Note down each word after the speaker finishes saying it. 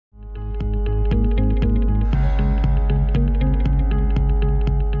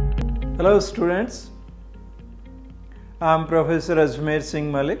Hello students, I am Professor Ajmer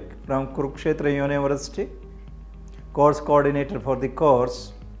Singh Malik from Kurukshetra University, course coordinator for the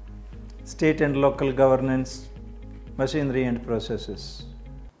course State and Local Governance, Machinery and Processes.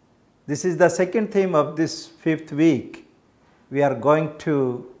 This is the second theme of this 5th week. We are going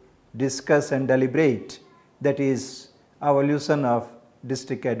to discuss and deliberate, that is, evolution of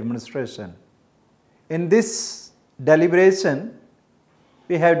district administration. In this deliberation,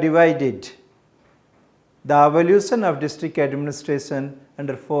 we have divided the evolution of district administration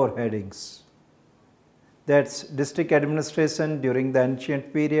under 4 headings. That's district administration during the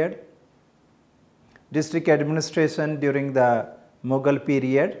ancient period, district administration during the Mughal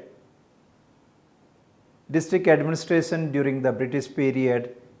period, district administration during the British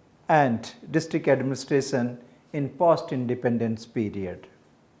period, and district administration in post-independence period.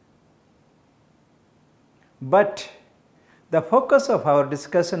 But the focus of our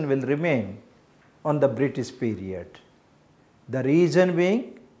discussion will remain on the British period. The reason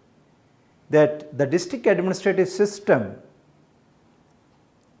being that the district administrative system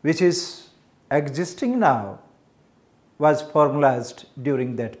which is existing now was formalized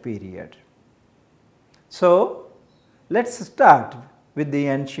during that period. So, let us start with the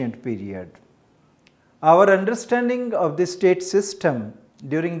ancient period. Our understanding of the state system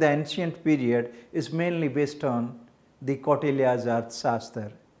during the ancient period is mainly based on the Kautilya's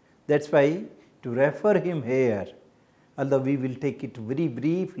Arthashastra. That is why to refer him here, although we will take it very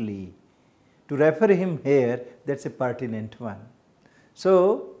briefly, to refer him here, that is a pertinent one.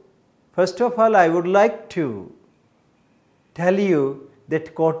 So, first of all, I would like to tell you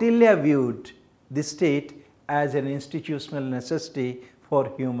that Kautilya viewed the state as an institutional necessity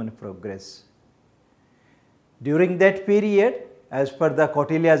for human progress. During that period, as per the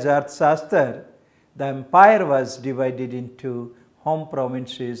Kautilya's Arthashastra, the empire was divided into home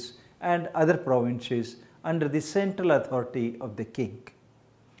provinces and other provinces under the central authority of the king,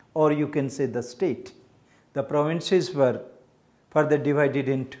 or you can say the state. The provinces were further divided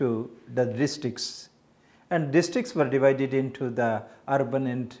into the districts, and districts were divided into the urban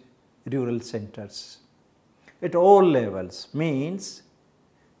and rural centers. At all levels, means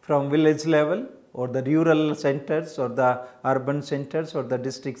from village level or the rural centers or the urban centers or the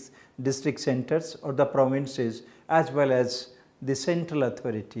district centers or the provinces, as well as the central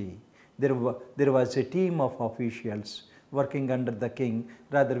authority. There was a team of officials working under the king,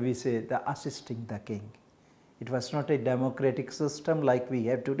 rather we say the assisting the king. It was not a democratic system like we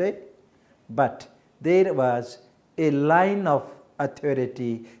have today, but there was a line of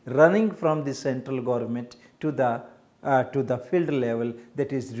authority running from the central government to the field level,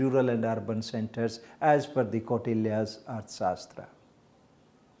 that is rural and urban centers, as per the Kautilya's Arthashastra.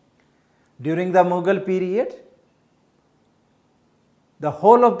 During the Mughal period, the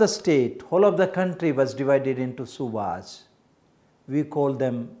whole of the state, whole of the country was divided into subas. We call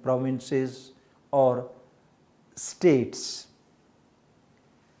them provinces or states.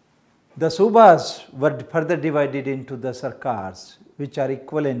 The subas were further divided into the sarkars, which are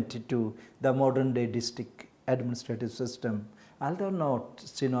equivalent to the modern day district administrative system, although not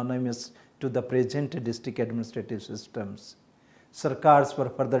synonymous to the present district administrative systems. Sarkars were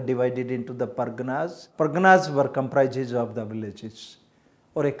further divided into the parganas. Parganas were comprises of the villages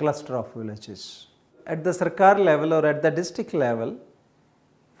or a cluster of villages. At the sarkar level or at the district level,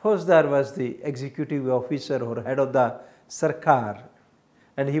 Faujdar was the executive officer or head of the sarkar,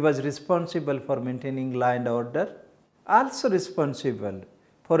 and he was responsible for maintaining law and order, also responsible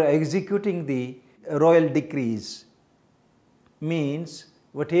for executing the royal decrees, means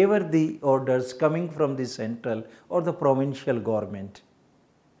whatever the orders coming from the central or the provincial government,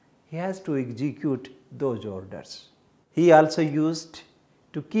 he has to execute those orders. He also used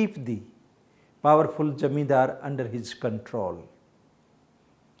to keep the powerful Jamidar under his control,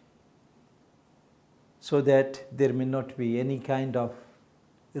 so that there may not be any kind of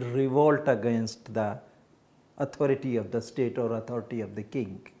revolt against the authority of the state or authority of the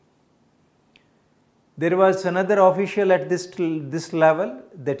king. There was another official at this level,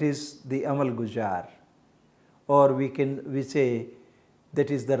 that is the Amal Gujar, or we say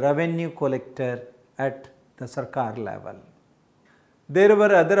that is the revenue collector at the sarkar level. There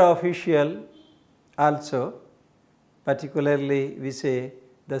were other officials also, particularly we say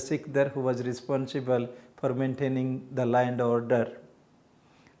the Sikhdar, who was responsible for maintaining the law and order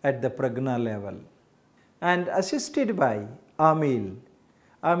at the Pragna level, and assisted by Amil.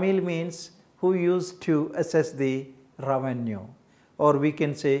 Amil means who used to assess the revenue, or we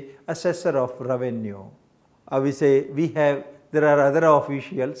can say assessor of revenue. There are other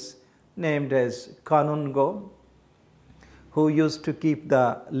officials named as Kanungo, who used to keep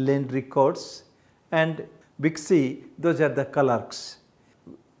the land records, and big C, those are the clerks.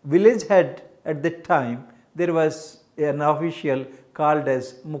 Village head at that time, there was an official called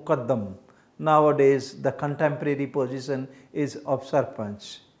as Mukaddam. Nowadays, the contemporary position is of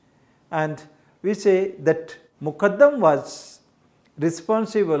Sarpanch. And we say that Mukaddam was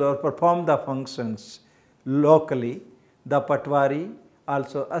responsible or performed the functions locally. The Patwari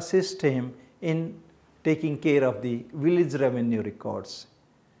also assist him in taking care of the village revenue records.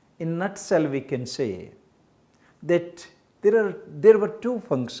 In nutshell, we can say that there were two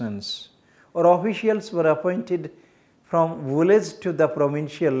functions, or officials were appointed from village to the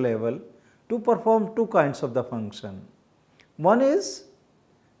provincial level to perform two kinds of the function. One is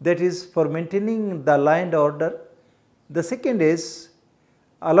that is for maintaining the law and order. The second is,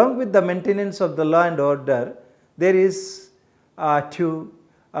 along with the maintenance of the law and order, there is to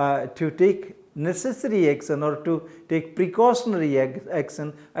take necessary action or to take precautionary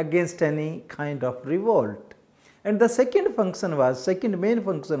action against any kind of revolt. And the second main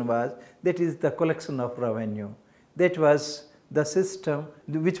function was, that is the collection of revenue. That was the system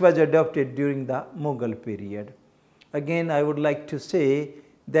which was adopted during the Mughal period. Again, I would like to say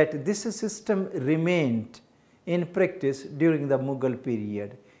that this system remained in practice during the Mughal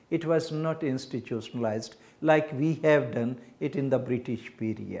period. It was not institutionalized like we have done it in the British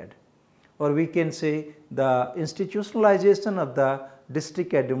period. Or we can say the institutionalization of the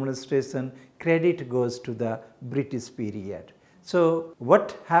district administration, credit goes to the British period. So,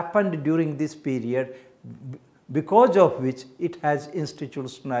 what happened during this period, because of which it has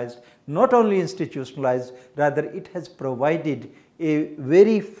institutionalized, not only institutionalized, rather it has provided a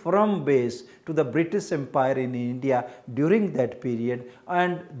very firm base to the British Empire in India during that period,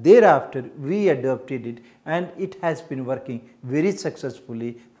 and thereafter we adopted it, and it has been working very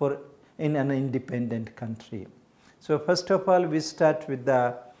successfully in an independent country. So, first of all, we start with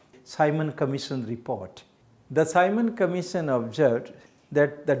the Simon Commission report. The Simon Commission observed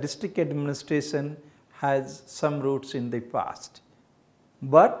that the district administration has some roots in the past,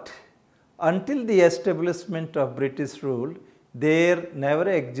 but until the establishment of British rule, there never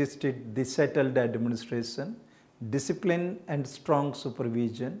existed the settled administration, discipline and strong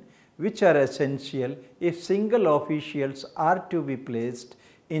supervision, which are essential if single officials are to be placed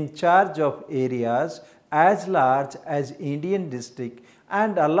in charge of areas as large as Indian district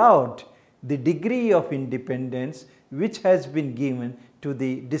and allowed the degree of independence which has been given to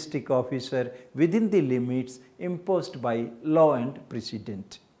the district officer within the limits imposed by law and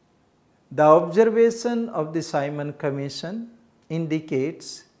precedent. The observation of the Simon Commission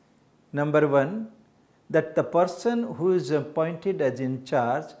indicates, number one, that the person who is appointed as in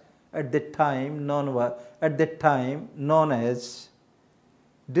charge at the time known as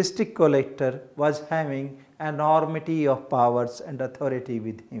district collector was having an enormity of powers and authority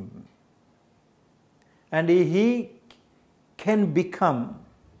with him, and he can become,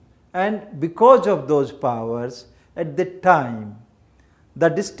 and because of those powers at the time, the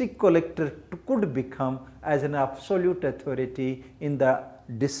district collector could become as an absolute authority in the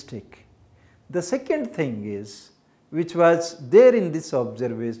district. The second thing is, which was there in this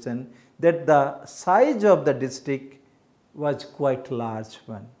observation, that the size of the district was quite large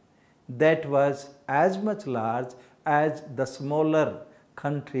one. That was as much large as the smaller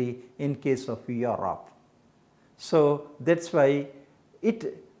country in case of Europe. So, that is why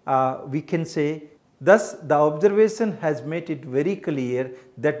we can say, thus the observation has made it very clear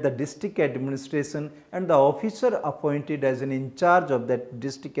that the district administration and the officer appointed as an in charge of that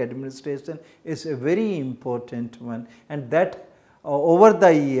district administration is a very important one, and that over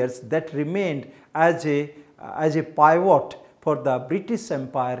the years that remained as a pivot for the British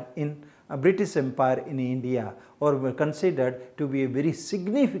Empire in India, or were considered to be a very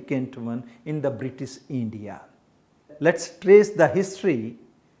significant one in the British India. Let us trace the history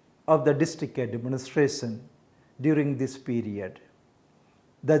of the district administration during this period.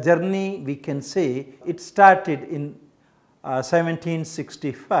 The journey, we can say, it started in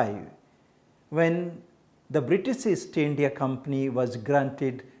 1765, when the British East India Company was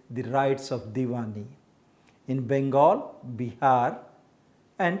granted the rights of Diwani in Bengal, Bihar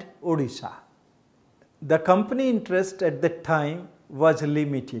and Odisha. The company interest at that time was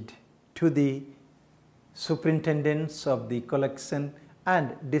limited to the superintendence of the collection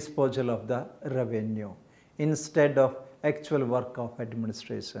and disposal of the revenue instead of actual work of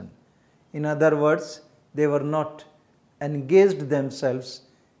administration. In other words, they were not engaged themselves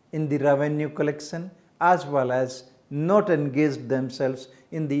in the revenue collection as well as not engaged themselves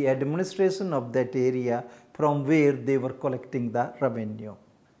in the administration of that area from where they were collecting the revenue.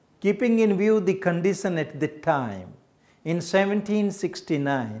 Keeping in view the condition at the time, In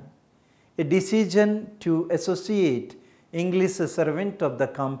 1769, a decision to associate English servant of the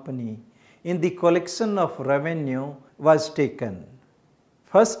company in the collection of revenue was taken.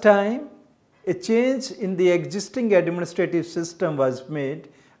 First time, a change in the existing administrative system was made,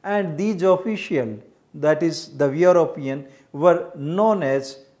 and these officials, that is the European, were known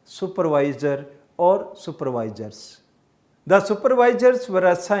as supervisor or supervisors. The supervisors were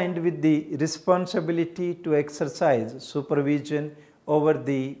assigned with the responsibility to exercise supervision over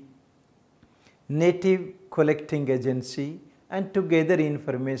the native collecting agency and to gather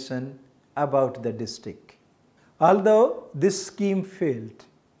information about the district. Although this scheme failed,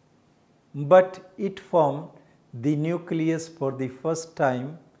 but it formed the nucleus for the first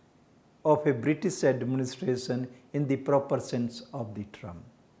time of a British administration in the proper sense of the term.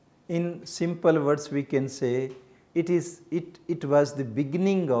 In simple words, we can say it was the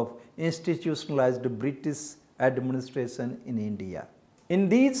beginning of institutionalized British administration in India. In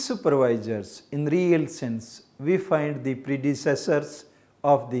these supervisors, in real sense, we find the predecessors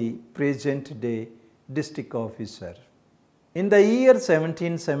of the present day district officer. In the year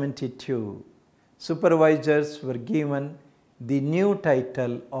 1772, supervisors were given the new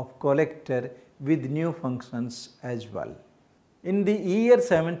title of collector with new functions as well. In the year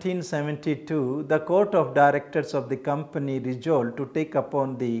 1772, the Court of Directors of the company resolved to take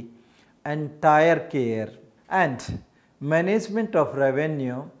upon the entire care and management of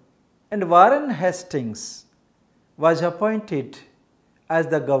revenue, and Warren Hastings was appointed as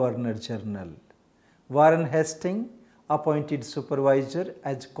the Governor General. Warren Hastings appointed supervisor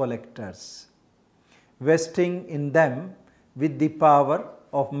as collectors, vesting in them with the power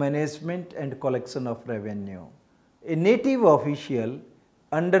of management and collection of revenue. A native official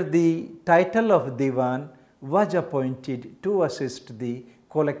under the title of Diwan was appointed to assist the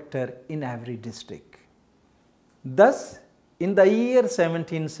collector in every district. Thus, in the year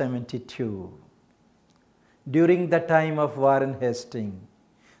 1772, during the time of Warren Hastings,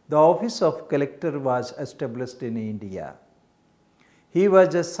 the office of collector was established in India. He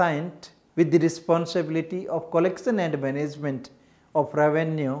was assigned with the responsibility of collection and management of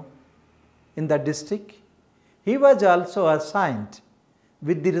revenue in the district. He was also assigned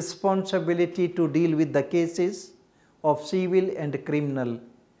with the responsibility to deal with the cases of civil and criminal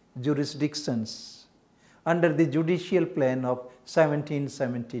jurisdictions under the judicial plan of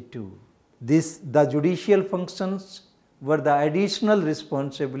 1772. The judicial functions were the additional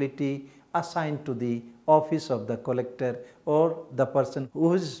responsibility assigned to the office of the collector or the person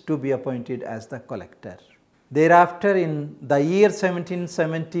who is to be appointed as the collector. Thereafter, in the year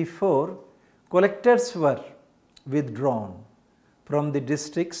 1774, collectors were withdrawn from the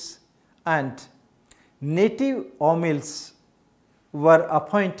districts and native omils were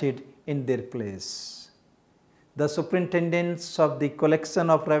appointed in their place. The superintendence of the collection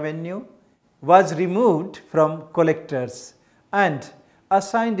of revenue was removed from collectors and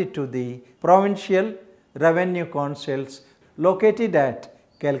assigned to the provincial revenue councils located at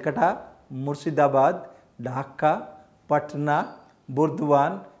Calcutta, Murshidabad, Dhaka, Patna,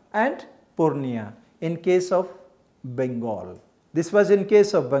 Burdwan and Purnia in case of Bengal. This was in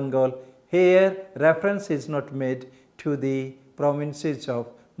case of Bengal. Here reference is not made to the provinces of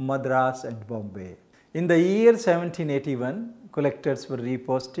Madras and Bombay. In the year 1781, collectors were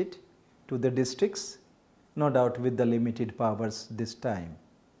reposted to the districts, no doubt with the limited powers this time.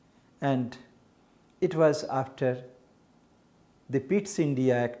 And it was after the Pitt's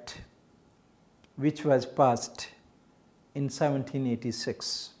India Act, which was passed in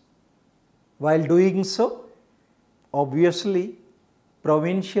 1786. While doing so, obviously,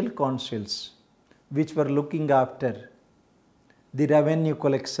 provincial councils which were looking after the revenue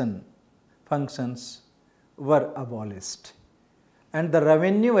collection functions were abolished, and the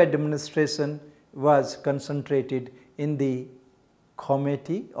revenue administration was concentrated in the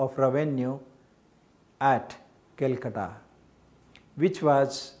Committee of Revenue at Calcutta, which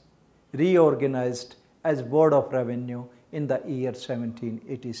was reorganized as Board of Revenue in the year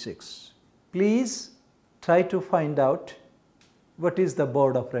 1786. Please try to find out what is the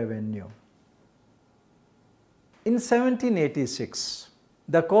Board of Revenue. In 1786,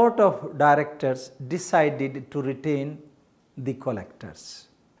 the Court of Directors decided to retain the collectors,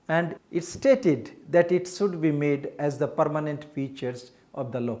 and it stated that it should be made as the permanent features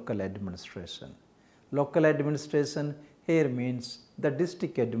of the local administration. Local administration here means the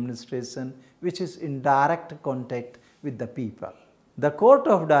district administration, which is in direct contact with the people. The Court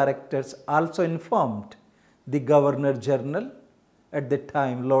of Directors also informed the Governor General, at the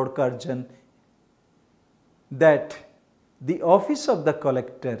time Lord Curzon, that the office of the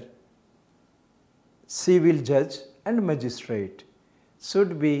collector, civil judge and magistrate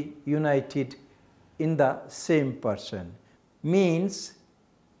should be united in the same person. Means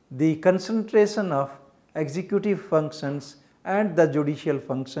the concentration of executive functions and the judicial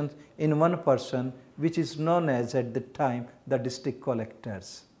functions in one person, which is known as at the time the district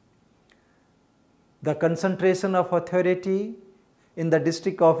collectors. The concentration of authority in the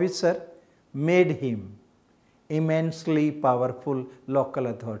district officer made him immensely powerful local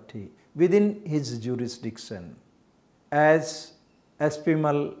authority within his jurisdiction. As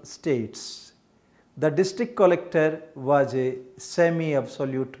Espinal states, the district collector was a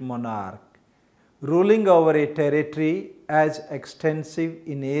semi-absolute monarch, ruling over a territory as extensive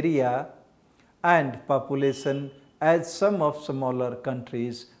in area and population as some of smaller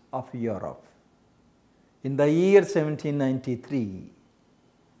countries of Europe. In the year 1793,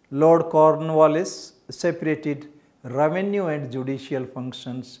 Lord Cornwallis separated revenue and judicial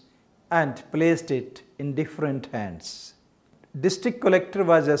functions and placed it in different hands. District collector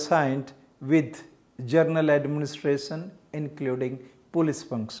was assigned with general administration, including police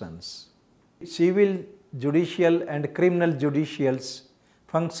functions. Civil, judicial and criminal judicial's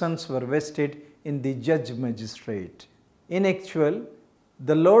functions were vested in the judge magistrate. In actual,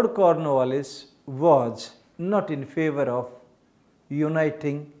 the Lord Cornwallis was not in favor of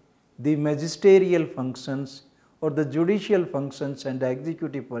uniting the magisterial functions or the judicial functions and the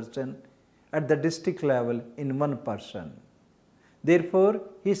executive person at the district level in one person. Therefore,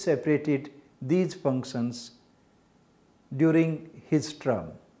 he separated these functions during his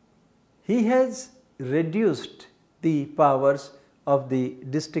term. He has reduced the powers of the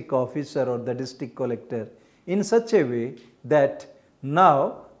district officer or the district collector in such a way that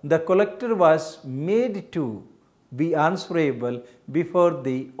now the collector was made to be answerable before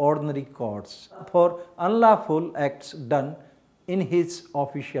the ordinary courts for unlawful acts done in his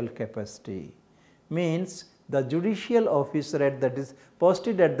official capacity. Means the judicial officer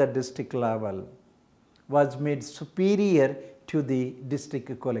posted at the district level was made superior to the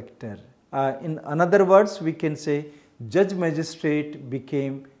district collector. In other words, we can say judge magistrate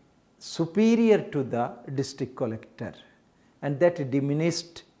became superior to the district collector, and that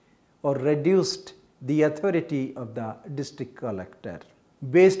diminished or reduced the authority of the district collector.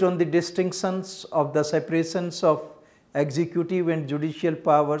 Based on the distinctions of the separations of executive and judicial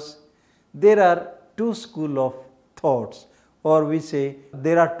powers, there are two schools of thoughts, or we say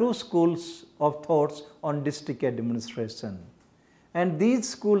there are two schools of thoughts on district administration. And these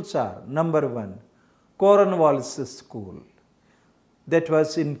schools are, number one, Cornwallis school. That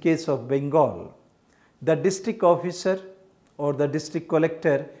was in case of Bengal. The district officer or the district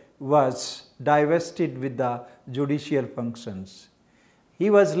collector was divested with the judicial functions. He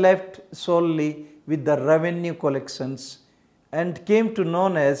was left solely with the revenue collections and came to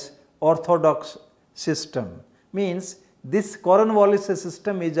known as orthodox system. Means this Cornwallis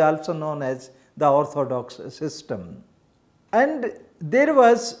system is also known as the orthodox system. And there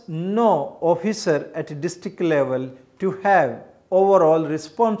was no officer at district level to have overall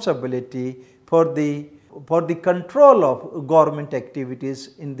responsibility for the control of government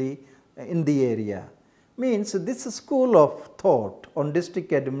activities in the area. Means this school of thought on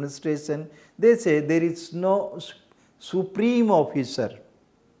district administration, they say there is no supreme officer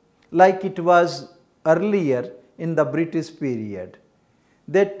like it was earlier in the British period,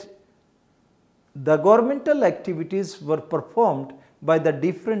 that the governmental activities were performed by the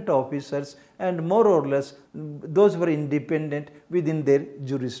different officers and more or less those were independent within their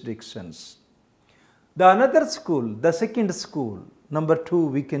jurisdictions. The another school, the second school, number two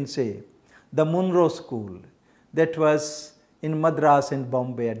we can say, the Monroe school, that was in Madras and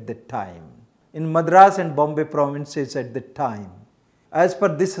Bombay at that time. In Madras and Bombay provinces at that time. As per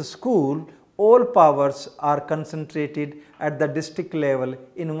this school, all powers are concentrated at the district level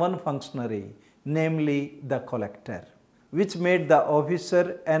in one functionary, namely the collector, which made the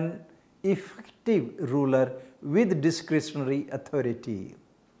officer an effective ruler with discretionary authority.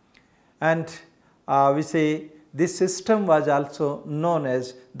 And we say this system was also known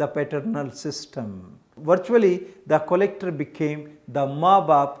as the paternal system. Virtually, the collector became the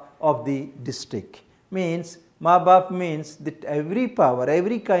Maa-Baap of the district. Means Maa-Baap means that every power,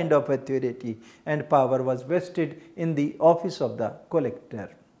 every kind of authority and power was vested in the office of the collector.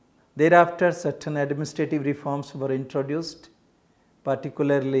 Thereafter, certain administrative reforms were introduced,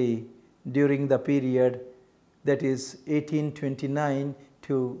 particularly during the period that is 1829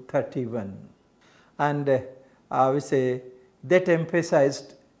 to 31. And we say that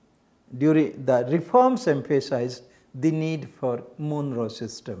emphasized, during the reforms emphasized the need for Monroe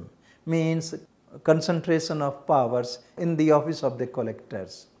system, means concentration of powers in the office of the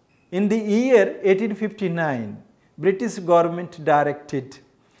collectors. In the year 1859, British government directed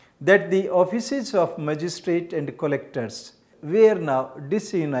that the offices of magistrate and collectors were now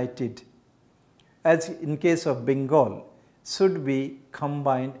disunited, as in case of Bengal, should be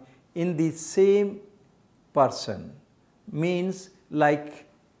combined in the same person, means like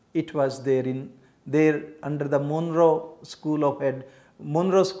it was there under the Monroe School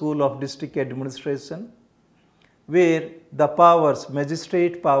of District Administration, where the powers,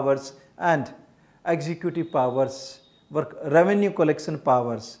 magistrate powers and executive powers, revenue collection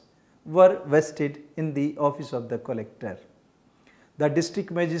powers were vested in the office of the collector. The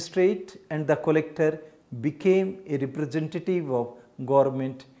district magistrate and the collector became a representative of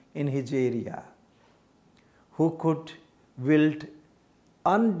government in his area, who could wield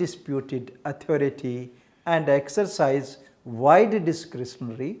undisputed authority and exercise wide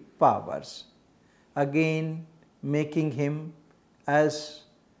discretionary powers, again making him as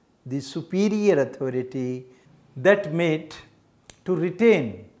the superior authority that made to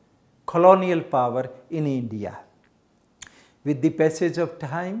retain colonial power in India. With the passage of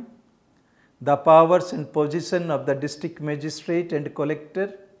time, the powers and position of the district magistrate and collector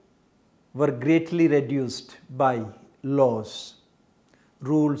were greatly reduced by laws,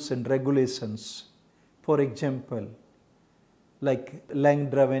 rules and regulations. For example, like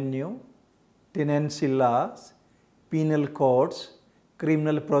land revenue, tenancy laws, penal codes,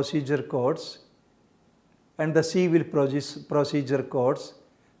 criminal procedure codes, and the civil procedure codes,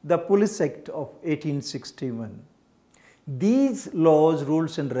 the Police Act of 1861. These laws,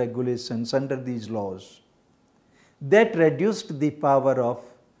 rules and regulations, under these laws, that reduced the power of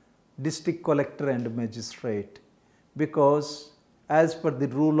district collector and magistrate, because as per the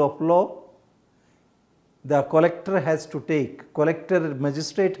rule of law, the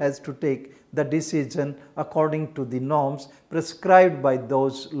magistrate has to take the decision according to the norms prescribed by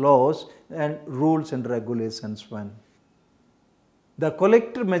those laws and rules and regulations. The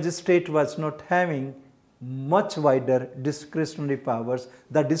collector magistrate was not having much wider discretionary powers.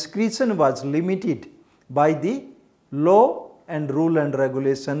 The discretion was limited by the law and rule and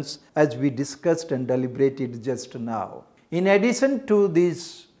regulations, as we discussed and deliberated just now. In addition to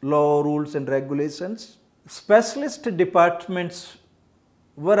these law, rules and regulations, specialist departments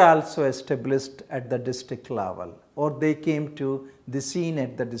were also established at the district level, or they came to the scene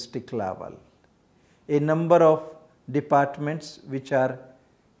at the district level. A number of departments which are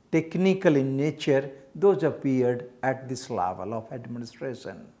technical in nature, those appeared at this level of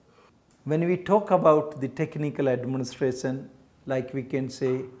administration. When we talk about the technical administration, like we can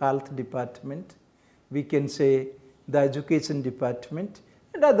say health department, we can say the education department,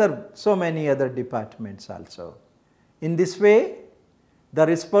 and so many other departments also. In this way, the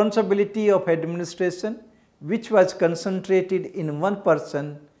responsibility of administration, which was concentrated in one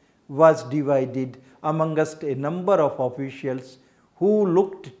person, was divided amongst a number of officials who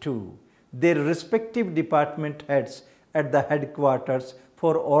looked to their respective department heads at the headquarters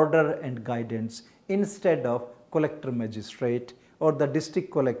for order and guidance, instead of collector magistrate or the district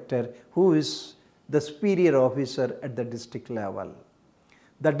collector, who is the superior officer at the district level.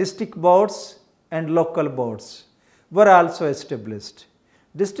 The district boards and local boards were also established.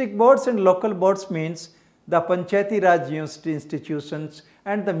 District boards and local boards means the Panchayati Raj institutions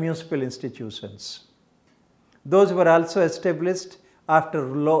and the municipal institutions. Those were also established after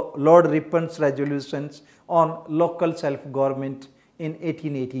Lord Ripon's resolutions on local self-government in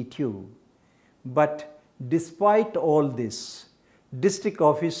 1882. But despite all this, district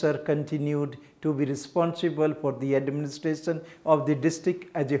officer continued to be responsible for the administration of the district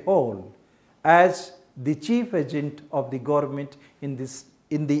as a whole, as the chief agent of the government in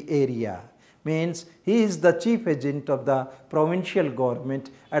the area. Means he is the chief agent of the provincial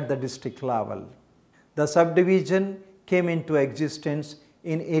government at the district level. The subdivision came into existence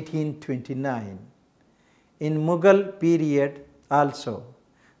in 1829. In Mughal period also,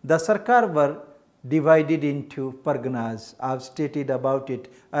 the Sarkar were divided into parganas. I have stated about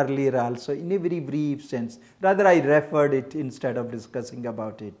it earlier also in a very brief sense. Rather, I referred it instead of discussing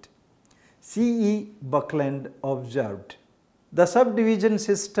about it. C.E. Buckland observed, the subdivision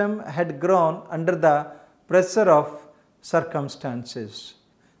system had grown under the pressure of circumstances.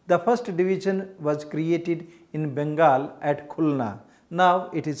 The first division was created in Bengal at Khulna. Now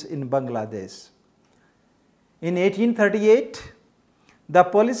it is in Bangladesh. In 1838, the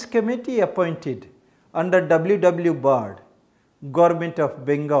police committee appointed under W.W. Bard, government of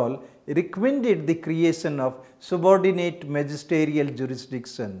Bengal, recommended the creation of subordinate magisterial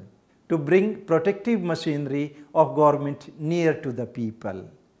jurisdiction to bring protective machinery of government near to the people.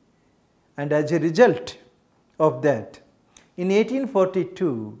 And as a result of that, in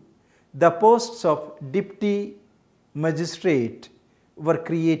 1842, the posts of deputy magistrates were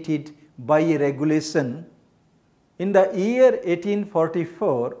created by a regulation. In the year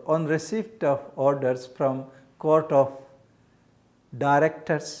 1844, on receipt of orders from Court of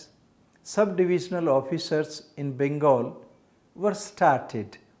Directors, subdivisional officers in Bengal were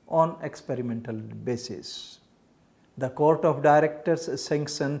started on experimental basis. The Court of Directors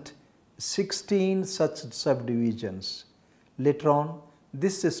sanctioned 16 such subdivisions. Later on,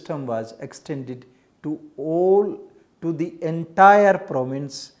 this system was extended to the entire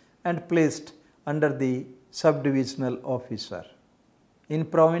province and placed under the subdivisional officer. In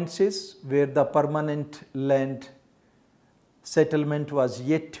provinces where the permanent land settlement was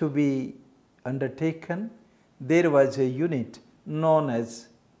yet to be undertaken, there was a unit known as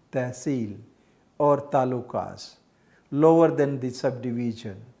Tehsil or Talukas, lower than the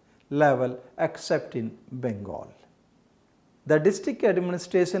subdivision level except in Bengal. The district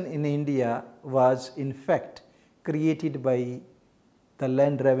administration in India was in fact created by the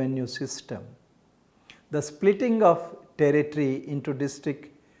land revenue system. The splitting of territory into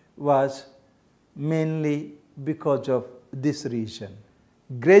district was mainly because of this reason.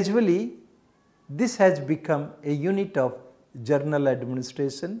 Gradually, this has become a unit of general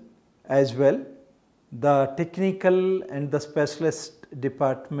administration as well. The technical and the specialist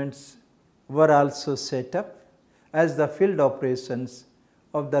departments were also set up as the field operations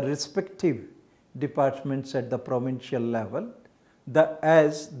of the respective departments at the provincial level.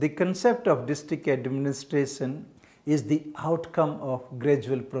 As the concept of district administration is the outcome of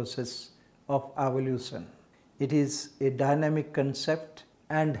gradual process of evolution. It is a dynamic concept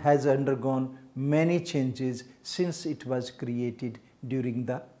and has undergone many changes since it was created during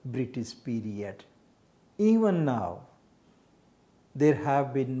the British period. Even now, there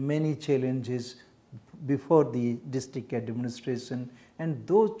have been many challenges before the district administration, and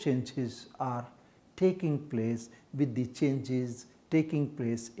those changes are taking place with the changes taking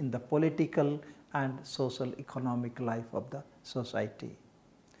place in the political and social economic life of the society.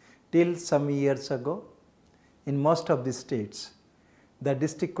 Till some years ago, in most of the states, the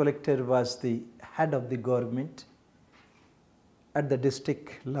district collector was the head of the government at the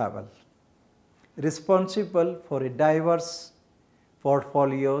district level, responsible for a diverse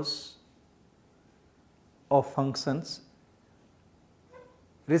portfolios of functions,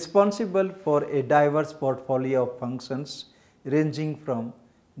 ranging from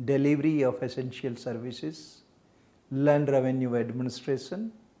delivery of essential services, land revenue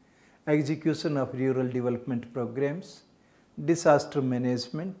administration, execution of rural development programs, disaster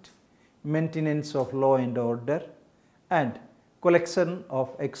management, maintenance of law and order, and collection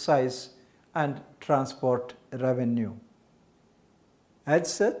of excise and transport revenue.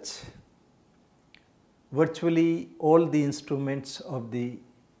 As such, virtually all the instruments of the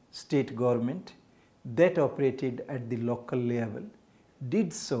state government that operated at the local level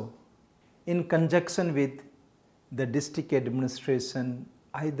did so in conjunction with the district administration,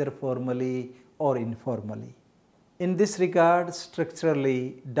 either formally or informally. In this regard,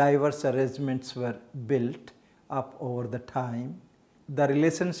 structurally diverse arrangements were built up over the time. The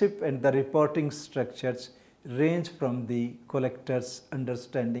relationship and the reporting structures range from the collector's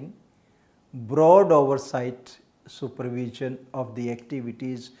understanding, broad oversight, supervision of the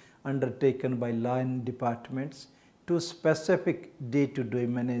activities undertaken by land departments to specific day-to-day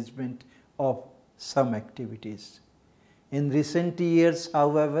management of some activities. In recent years,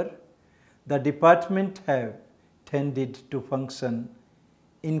 however, the department have tended to function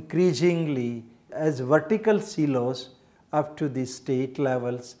increasingly as vertical silos up to the state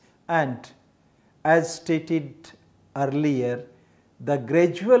levels, and as stated earlier, the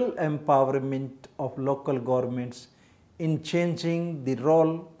gradual empowerment of local governments in changing the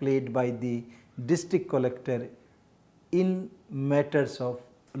role played by the district collector in matters of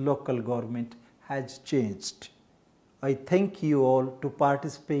local government has changed. I thank you all to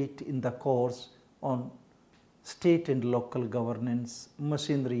participate in the course on state and local governance,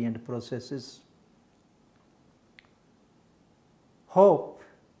 machinery and processes. Hope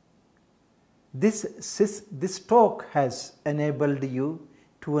this talk has enabled you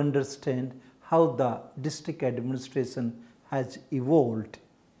to understand how the district administration has evolved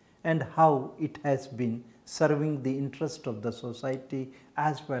and how it has been serving the interest of the society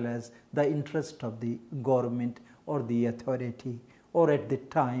as well as the interest of the government or the authority, or at the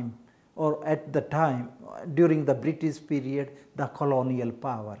time during the British period, the colonial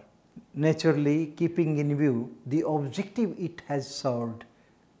power. Naturally, keeping in view the objective it has served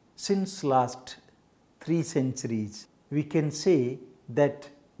since last 3 centuries, we can say that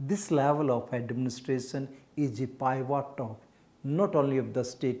this level of administration is a pivot of not only of the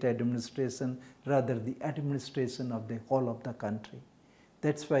state administration, rather the administration of the whole of the country.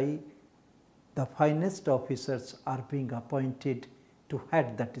 That's why the finest officers are being appointed to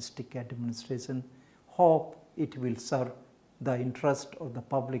head the district administration. Hope it will serve the interest of the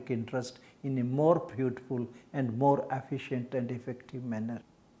public interest in a more beautiful and more efficient and effective manner.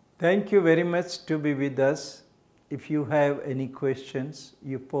 Thank you very much to be with us. If you have any questions,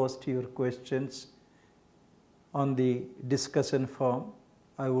 you post your questions on the discussion forum.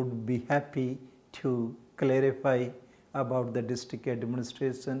 I would be happy to clarify about the district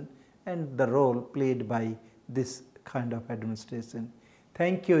administration and the role played by this kind of administration.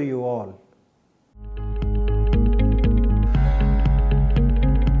 Thank you all.